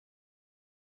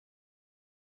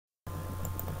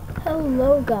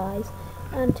Hello guys,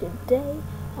 and today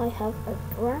I have a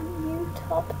brand new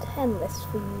top 10 list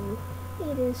for you.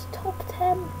 It is top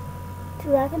 10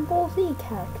 Dragon Ball Z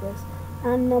characters,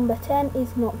 and number 10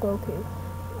 is not Goku.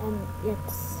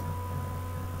 It's...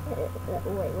 wait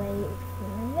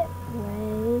for it.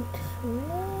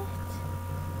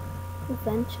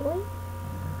 Eventually.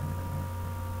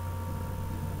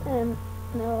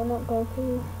 No, not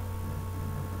Goku.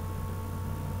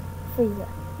 Frieza.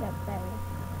 Yeah, there we go.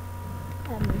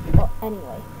 But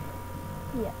anyway,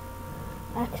 yeah.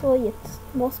 Actually, it's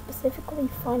more specifically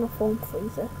Final Form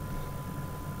Frieza,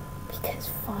 because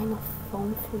Final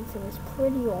Form Frieza is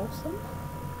pretty awesome.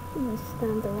 He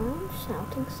stands around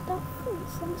shouting stuff and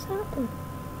things happen,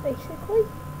 basically.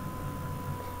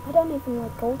 I don't even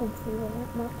like Golden Frieza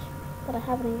that much, but I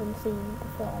haven't even seen the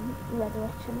film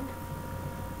Resurrection.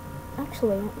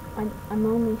 Actually, I'm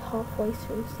only halfway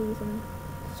through season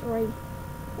 3.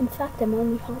 In fact, I'm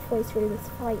only halfway through this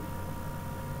fight,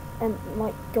 and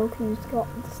like Goku's got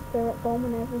the spirit bomb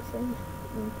and everything,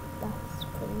 and that's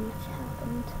pretty much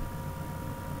happened.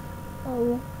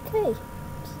 Okay,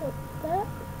 so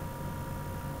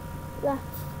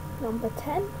that's number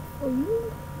 10 for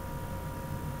you.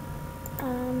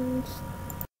 And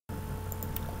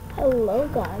hello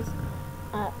guys.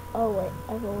 Oh wait,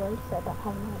 I've already said that,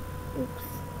 haven't I? Oops.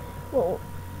 Well,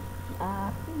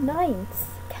 9th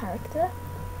character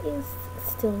is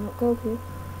still not Goku.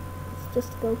 It's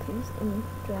just Goku's in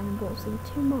Dragon Ball Z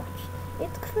too much.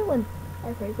 It's Krillin,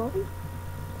 everybody.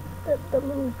 The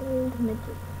little bald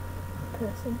midget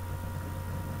person.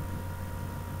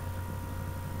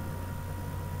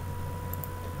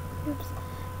 Oops.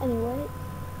 Anyway,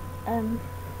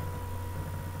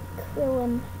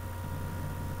 Krillin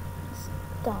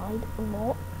died a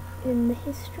lot in the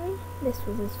history. This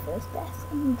was his first death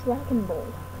in Dragon Ball,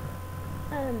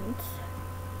 and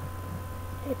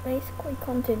it basically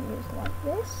continues like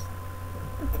this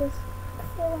because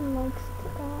Krillin likes to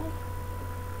die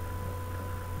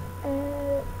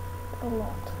a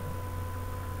lot.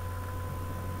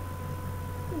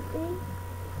 You see,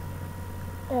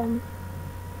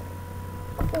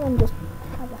 Krillin just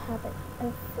has a habit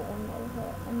of falling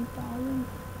over and dying,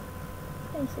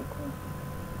 basically.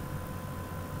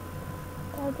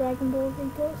 How Dragon Ball Z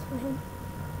goes for him.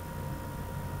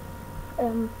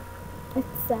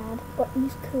 It's sad, but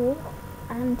he's cool,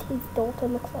 and his daughter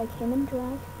looks like him in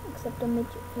drag, except a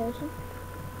midget version.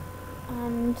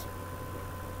 And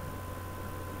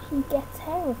he gets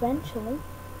hair eventually,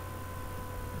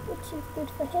 which is good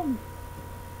for him.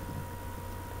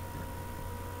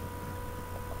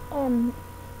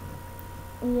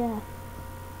 Yeah.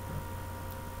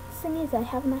 The thing is, I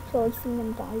haven't actually seen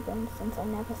him die then, since I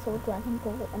never saw Dragon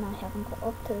Ball, and I haven't got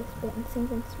up to this bit in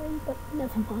season 3, but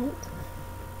never mind.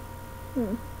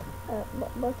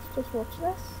 Let's just watch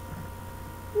this.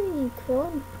 Hey,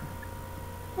 Krillin.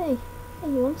 Hey,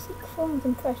 you want to see Krillin's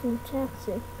impression of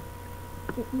Chaozu?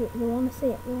 You want to see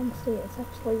it, it's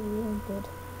actually really good.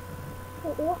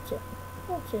 Watch it,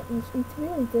 he's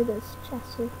really good as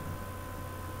Chaozu.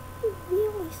 He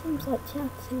really seems like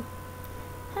Chaozu.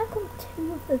 How come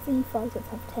 2 of the Z fighters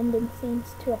have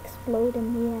tendencies to explode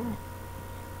in the air?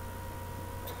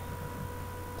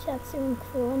 Chaozu and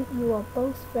Krillin, you are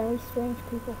both very strange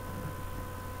people.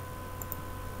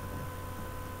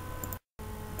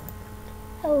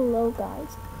 Hello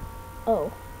guys.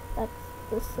 Oh, that's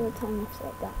the 3rd time I've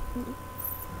said that.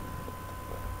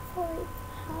 Sorry,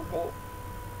 habit.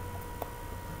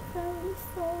 Very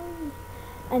sorry.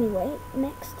 Anyway,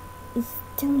 next is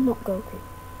still not Goku.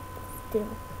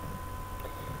 Still.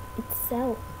 It's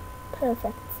Cell.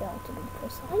 Perfect Cell, to be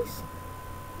precise.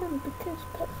 And because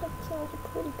Perfect Cell's a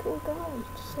pretty cool guy,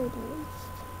 to say the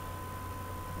least.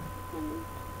 And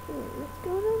what's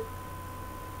going on?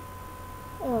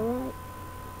 Alright.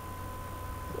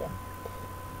 Yeah.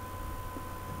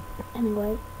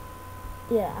 Anyway,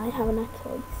 yeah, I haven't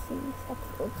actually seen this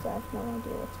episode, so I have no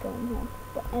idea what's going on.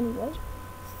 But anyway,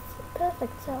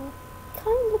 Perfect Cell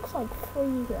kind of looks like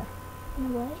Frieza, in a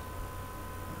way.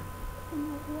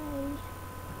 It's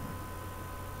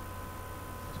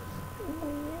just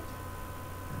weird.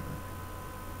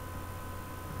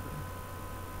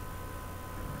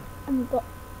 But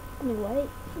anyway,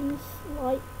 he's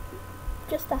like,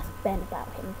 just ask Ben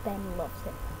about him. Ben loves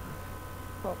him.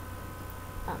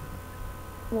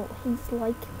 Well, he's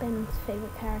like Ben's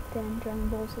favourite character in Dragon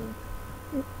Ball Z.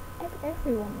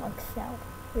 Everyone likes Cell,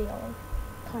 really,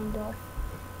 kind of.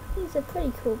 He's a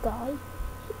pretty cool guy.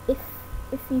 If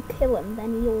you kill him,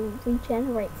 then he'll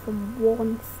regenerate from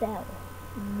 1 cell.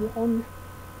 1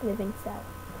 living cell.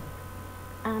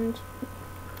 And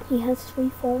he has 3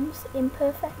 forms: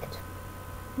 imperfect,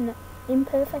 No,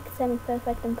 imperfect,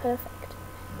 semi-perfect, and perfect.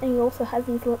 And he also has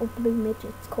these little blue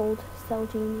midgets called Cell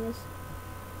Juniors.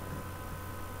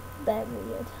 They're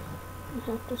weird, I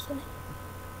have to say.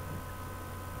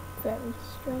 Very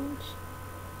strange.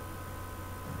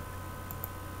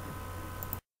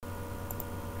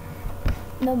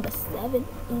 Number 7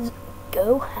 is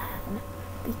Gohan,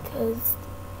 because,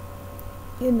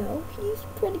 you know, he's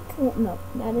pretty cool. No,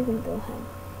 that isn't Gohan.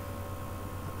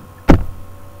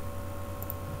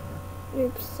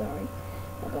 Oops, sorry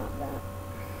about that.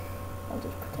 I'll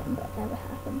just pretend that never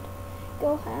happened.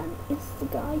 Gohan is the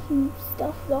guy who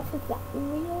starts off as that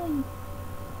really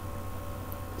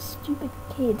stupid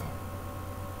kid.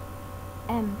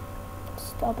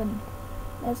 Stubborn.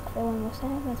 There's Krillin was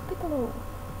there, there's Piccolo.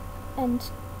 And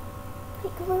he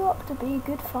grew up to be a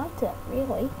good fighter,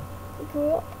 really. He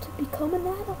grew up to become an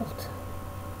adult.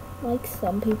 Like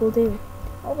some people do.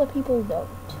 Other people don't.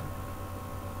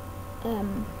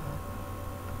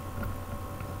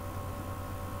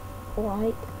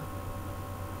 Like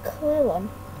Krillin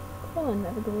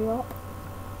never grew up.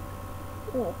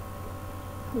 Well,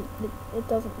 it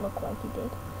doesn't look like he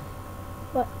did.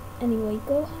 But anyway,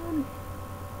 Gohan's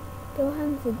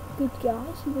a good guy.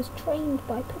 He was trained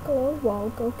by Piccolo while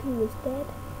Goku was dead.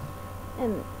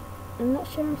 I'm not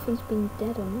sure if he's been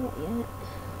dead or not yet.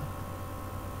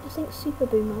 I think Super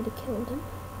Buu might have killed him.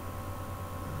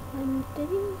 Did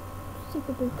he?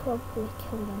 Super Buu probably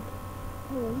killed him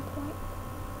at one point.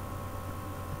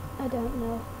 I don't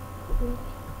know, really.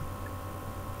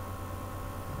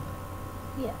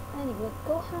 Yeah, anyway,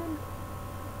 Gohan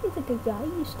is a good guy.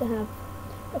 He used to have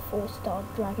a 4-star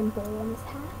Dragon Ball on his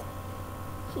hat.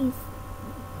 He's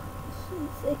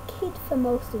a kid for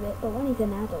most of it, but when he's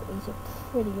an adult, he's a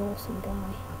pretty awesome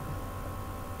guy.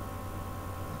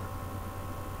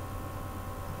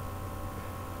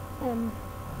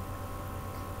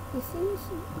 You see,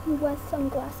 he wears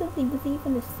sunglasses. He was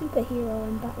even a superhero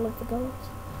in Battle of the Gods.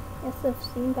 Yes, I've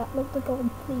seen Battle of the Gods,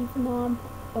 even though I'm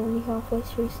only halfway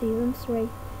through Season 3.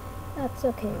 That's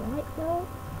okay, right? No?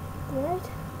 Right?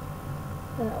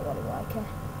 What do I care?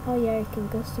 Oh yeah, you can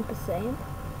go Super Saiyan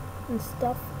and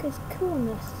stuff, because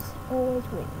coolness always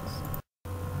wins.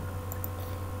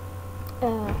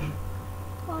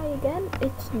 Hi again,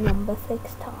 it's number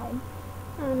 6 time.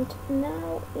 And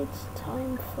now it's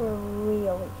time for a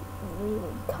really,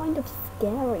 really kind of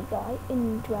scary guy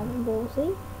in Dragon Ball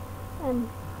Z.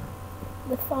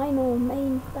 The final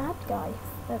main bad guy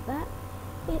for that,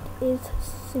 it is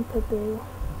Super Buu.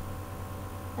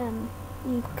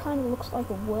 He kind of looks like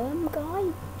a worm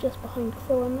guy just behind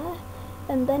Krillin there,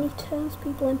 and then he turns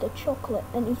people into chocolate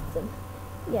and eats them.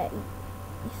 Yeah, you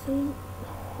see,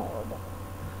 horrible.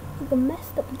 He's a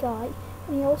messed up guy,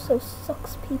 and he also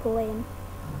sucks people in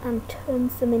and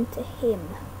turns them into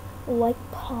him, like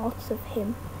parts of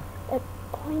him. At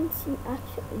points he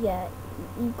actually,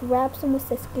 he grabs them with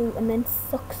this goo and then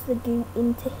sucks the goo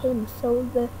into him, so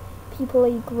the people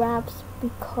he grabs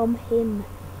become him.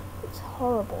 It's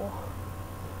horrible.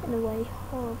 In a way,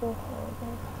 horrible,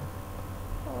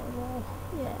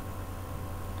 yeah.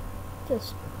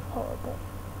 Just horrible.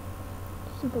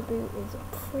 Super Buu is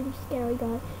a pretty scary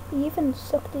guy. He even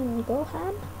sucked in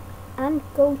Gohan and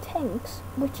Gotenks,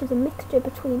 which is a mixture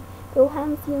between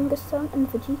Gohan's youngest son and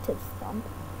Vegeta's son,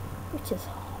 which is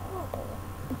horrible,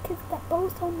 because they're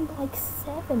both only like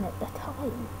 7 at the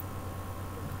time.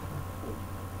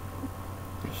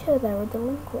 Sure, they're a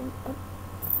delinquent, but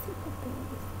Super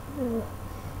Buu is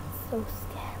so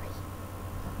scary.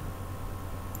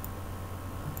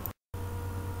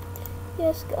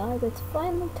 Yes guys, it's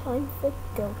finally time for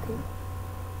Goku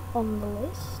on the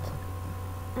list,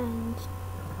 and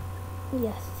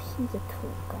yes, he's a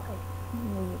cool guy,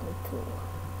 really cool.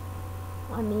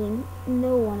 I mean,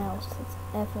 no one else has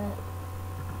ever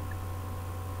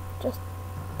just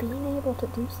been able to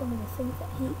do some of the things that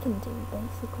he can do,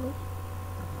 basically.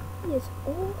 He is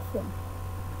awesome.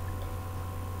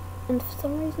 And for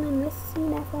some reason in this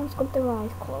scene, everyone's got their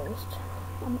eyes closed.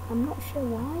 I'm not sure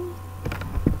why.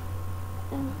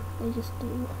 They just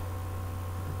do.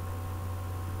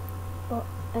 But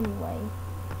anyway,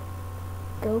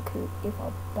 Goku is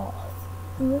a boss.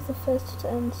 He was the first to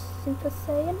turn Super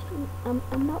Saiyan.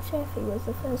 I'm not sure if he was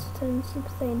the first to turn Super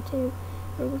Saiyan 2.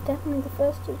 He was definitely the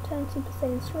first to turn Super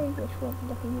Saiyan 3, which we're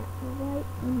looking at right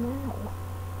now.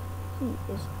 He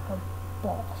is a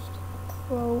boss.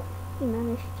 So he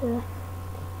managed to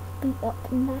beat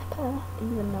up Nappa,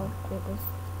 even though it was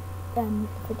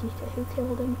Vegeta who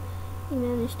killed him. He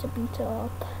managed to beat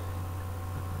up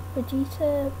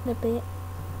Vegeta a bit,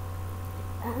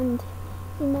 and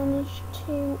he managed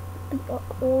to beat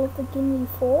up all of the Ginyu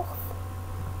Force,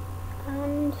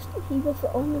 and he was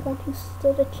the only one who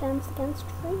stood a chance against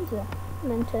Frieza,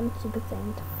 and then turned Super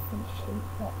Saiyan to finish him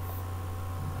off.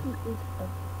 He is an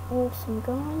awesome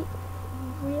guy,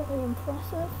 really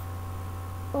impressive.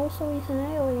 Also, he's an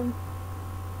alien,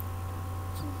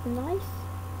 which is nice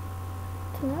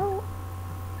to know.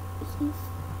 He's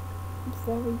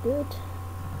very good,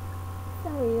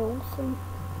 very awesome,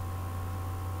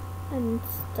 and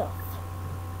stuff.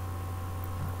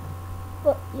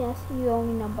 But yes, he's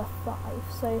only number 5,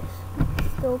 so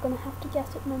still gonna have to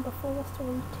guess at number 4,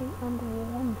 3, 2, and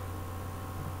 1.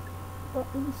 But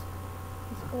he's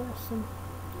awesome,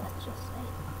 let's just say.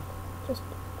 Just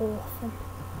awesome.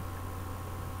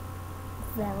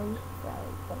 Very,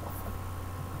 very awesome.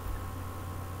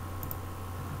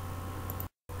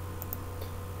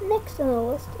 Next on the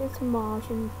list is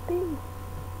Majin Buu,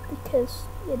 because,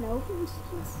 you know, he's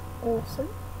awesome.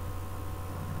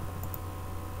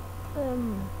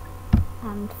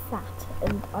 And fat,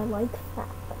 and I like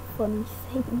fat, funny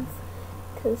things,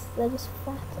 because they're just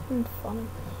fat and funny.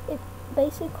 It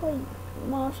basically,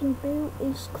 Majin Buu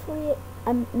is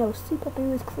Super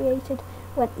Buu is created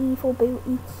when Evil Buu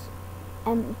eats,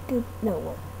 Majin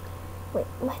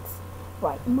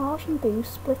Buu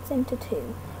splits into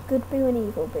 2, Good Buu and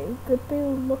Evil Buu. Good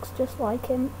Buu looks just like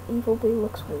him, Evil Buu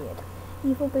looks weird.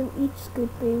 Evil Buu eats Good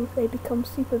Buu, they become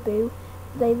Super Buu,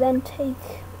 they then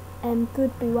take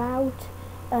Good Buu out,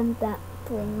 and that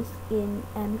brings in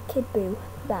Kid Buu,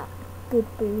 that Good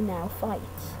Buu now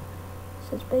fights.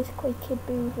 So it's basically Kid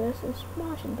Buu versus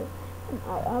Majin Buu. And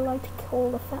I like to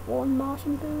call the fat one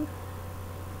Majin Buu,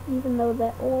 even though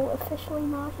they're all officially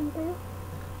Majin Buu.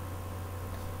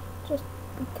 Just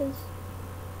because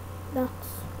that's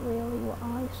really what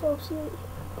I associate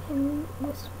him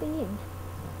with being.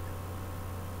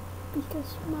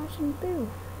 Because Majin Buu,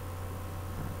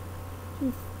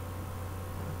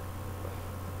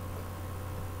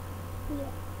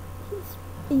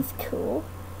 he's cool,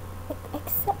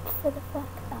 except for the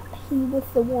fact that he was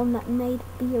the one that made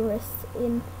Beerus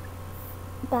in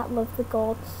Battle of the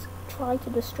Gods try to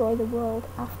destroy the world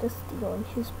after stealing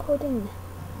his pudding,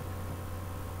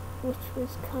 which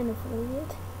was kind of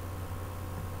weird.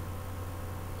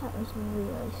 That was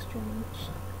really strange.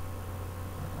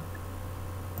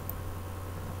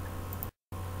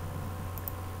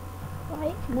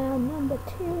 Right, now number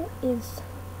 2 is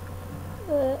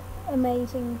the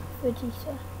amazing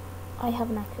Vegeta. I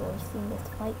haven't actually seen this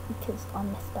fight because I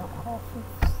missed out half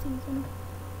of season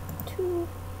 2.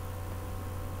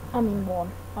 I mean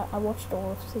 1. I watched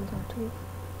all of season 2.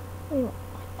 Anyway,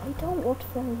 I don't watch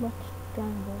very much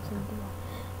Dragon Ball Z, do I?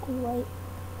 Anyway,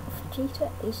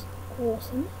 Vegeta is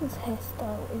awesome. His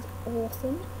hairstyle is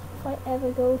awesome. If I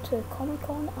ever go to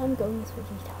Comic-Con, I'm going as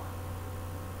Vegeta.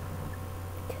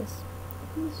 Because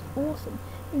he's awesome.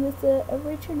 He was the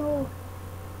original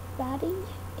baddie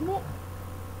in it,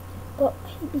 but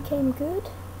he became good.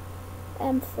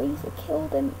 Frieza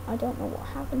killed him. I don't know what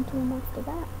happened to him after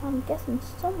that. I'm guessing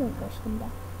someone pushed him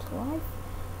back to life.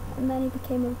 And then he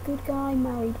became a good guy,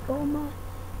 married Bulma,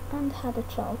 and had a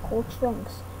child called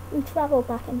Trunks, who travelled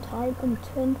back in time and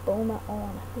turned Bulma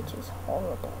on, which is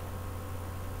horrible.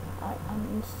 I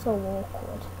mean, so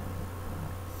awkward.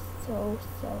 So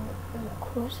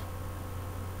awkward.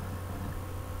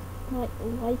 Like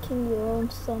liking your own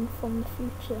son from the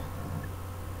future.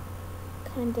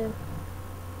 Kind of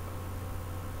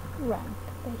rank,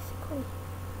 basically.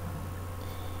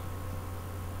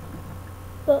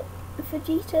 But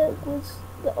Vegeta was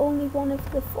the only one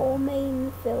of the 4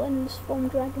 main villains from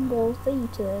Dragon Ball Z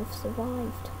to have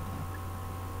survived.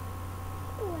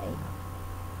 Wait,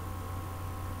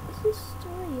 is his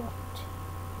story out?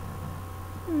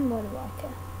 What do I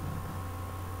care?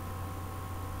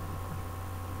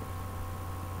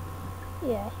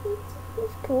 Yeah,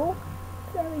 he's cool,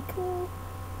 very cool,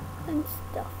 and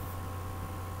stuff.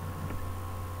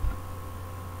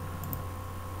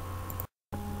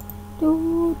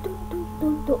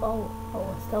 Oh,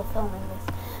 we're still filming this.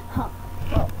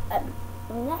 Well,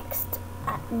 next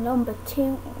at number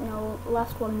 2, no,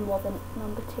 last one wasn't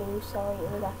number 2, sorry,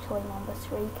 it was actually number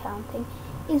 3 counting,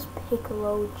 is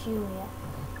Piccolo Jr.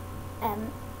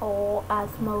 Or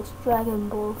as most Dragon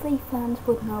Ball Z fans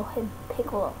would know him,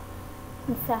 Piccolo.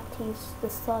 In fact, he's the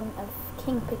son of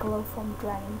King Piccolo from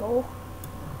Dragon Ball.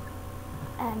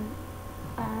 And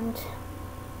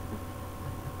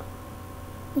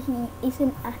he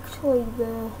isn't actually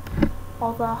the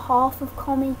other half of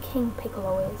Kami, King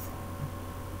Piccolo is.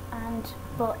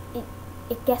 But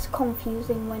it gets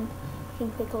confusing when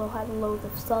King Piccolo had loads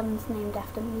of sons named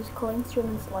after musical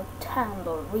instruments like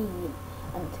tambourine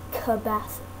and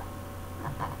cabasa.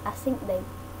 I think they're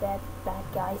bad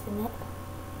guys in it.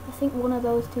 I think one of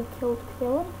those two killed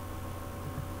Krillin.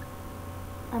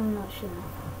 I'm not sure.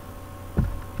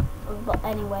 But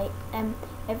anyway,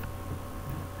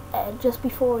 just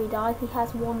before he died, he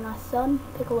has one last son,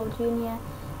 Piccolo Jr.,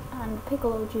 and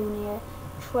Piccolo Jr.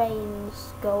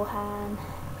 trains Gohan.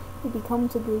 He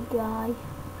becomes a good guy.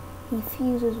 He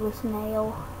fuses with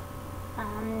Snail,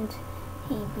 and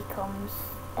he becomes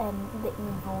the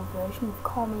evil version of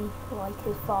Kami, like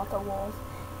his father was.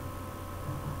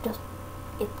 Just,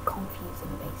 it's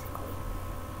confusing, basically.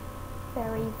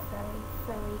 Very, very,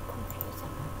 very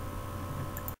confusing.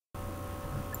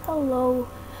 Hello,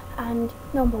 and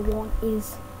number one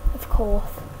is, of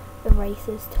course, the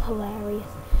racist,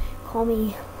 hilarious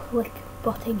Kami lick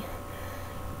butting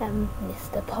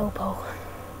Mr. Popo.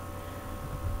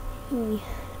 He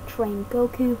trained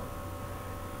Goku.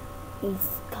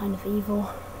 He's kind of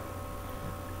evil.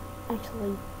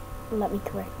 Actually, let me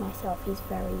correct myself, he's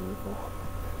very evil.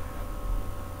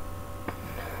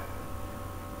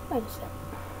 Wait a sec.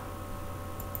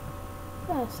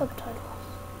 Subtitles.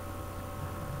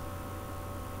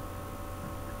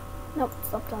 Nope,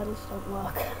 subtitles don't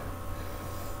work.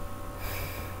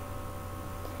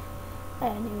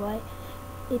 Anyway,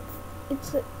 he's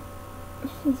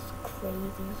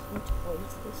crazy, he's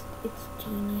racist, it's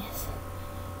genius.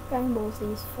 Dragon Ball Z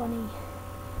is funny,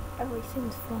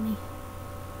 everything's funny.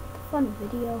 It's a funny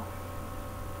video.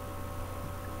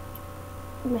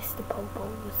 Mr. Popo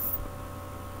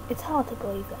it's hard to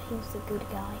believe that he's the good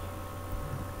guy.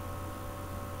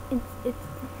 It's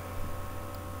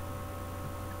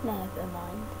never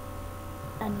mind.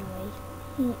 Anyway,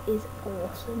 he is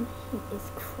awesome, he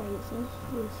is crazy,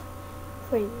 he is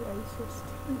pretty racist,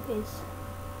 he is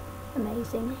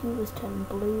amazing. He was turned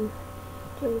blue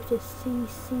due to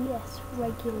CCS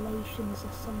regulations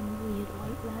or something weird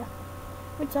like that,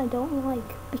 which I don't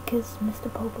like because Mr.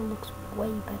 Popo looks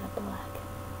way better black.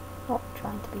 Not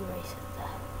trying to be racist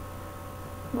there,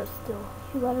 but still,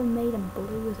 whoever made him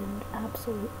blue is an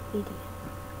absolute idiot.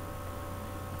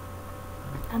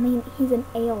 I mean, he's an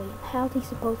alien. How's he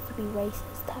supposed to be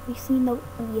racist? Have you seen those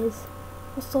ears?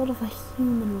 What sort of a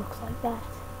human looks like that?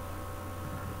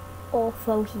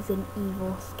 Although he's an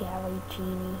evil, scary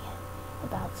genie,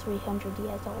 about 300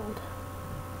 years old.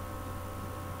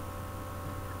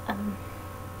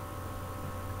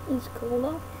 He's cool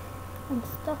though, and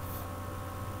stuff.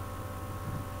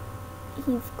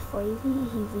 He's crazy,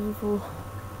 he's evil,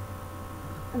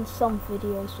 and some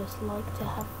videos just like to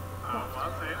have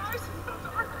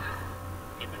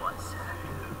It was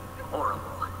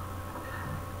horrible.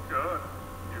 Good.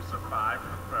 You survived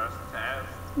the first test.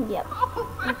 Yep.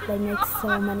 They make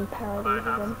so many parodies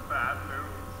of him. Bad news.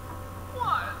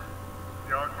 What?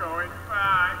 You're going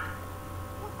back.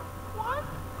 What?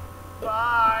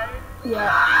 Bye.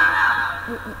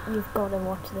 Yeah. You've got to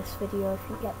watch this video if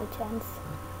you get the chance.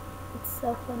 It's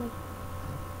so funny.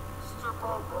 Mr.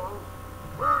 Popo,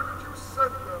 where did you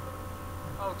send them?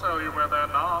 I'll tell you where they're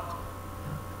not.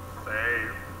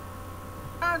 Safe.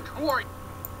 And who are you?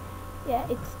 Yeah,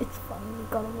 it's funny. You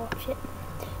gotta watch it.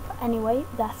 But anyway,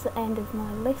 that's the end of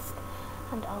my list,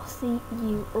 and I'll see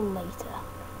you later.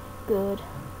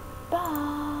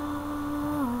 Goodbye.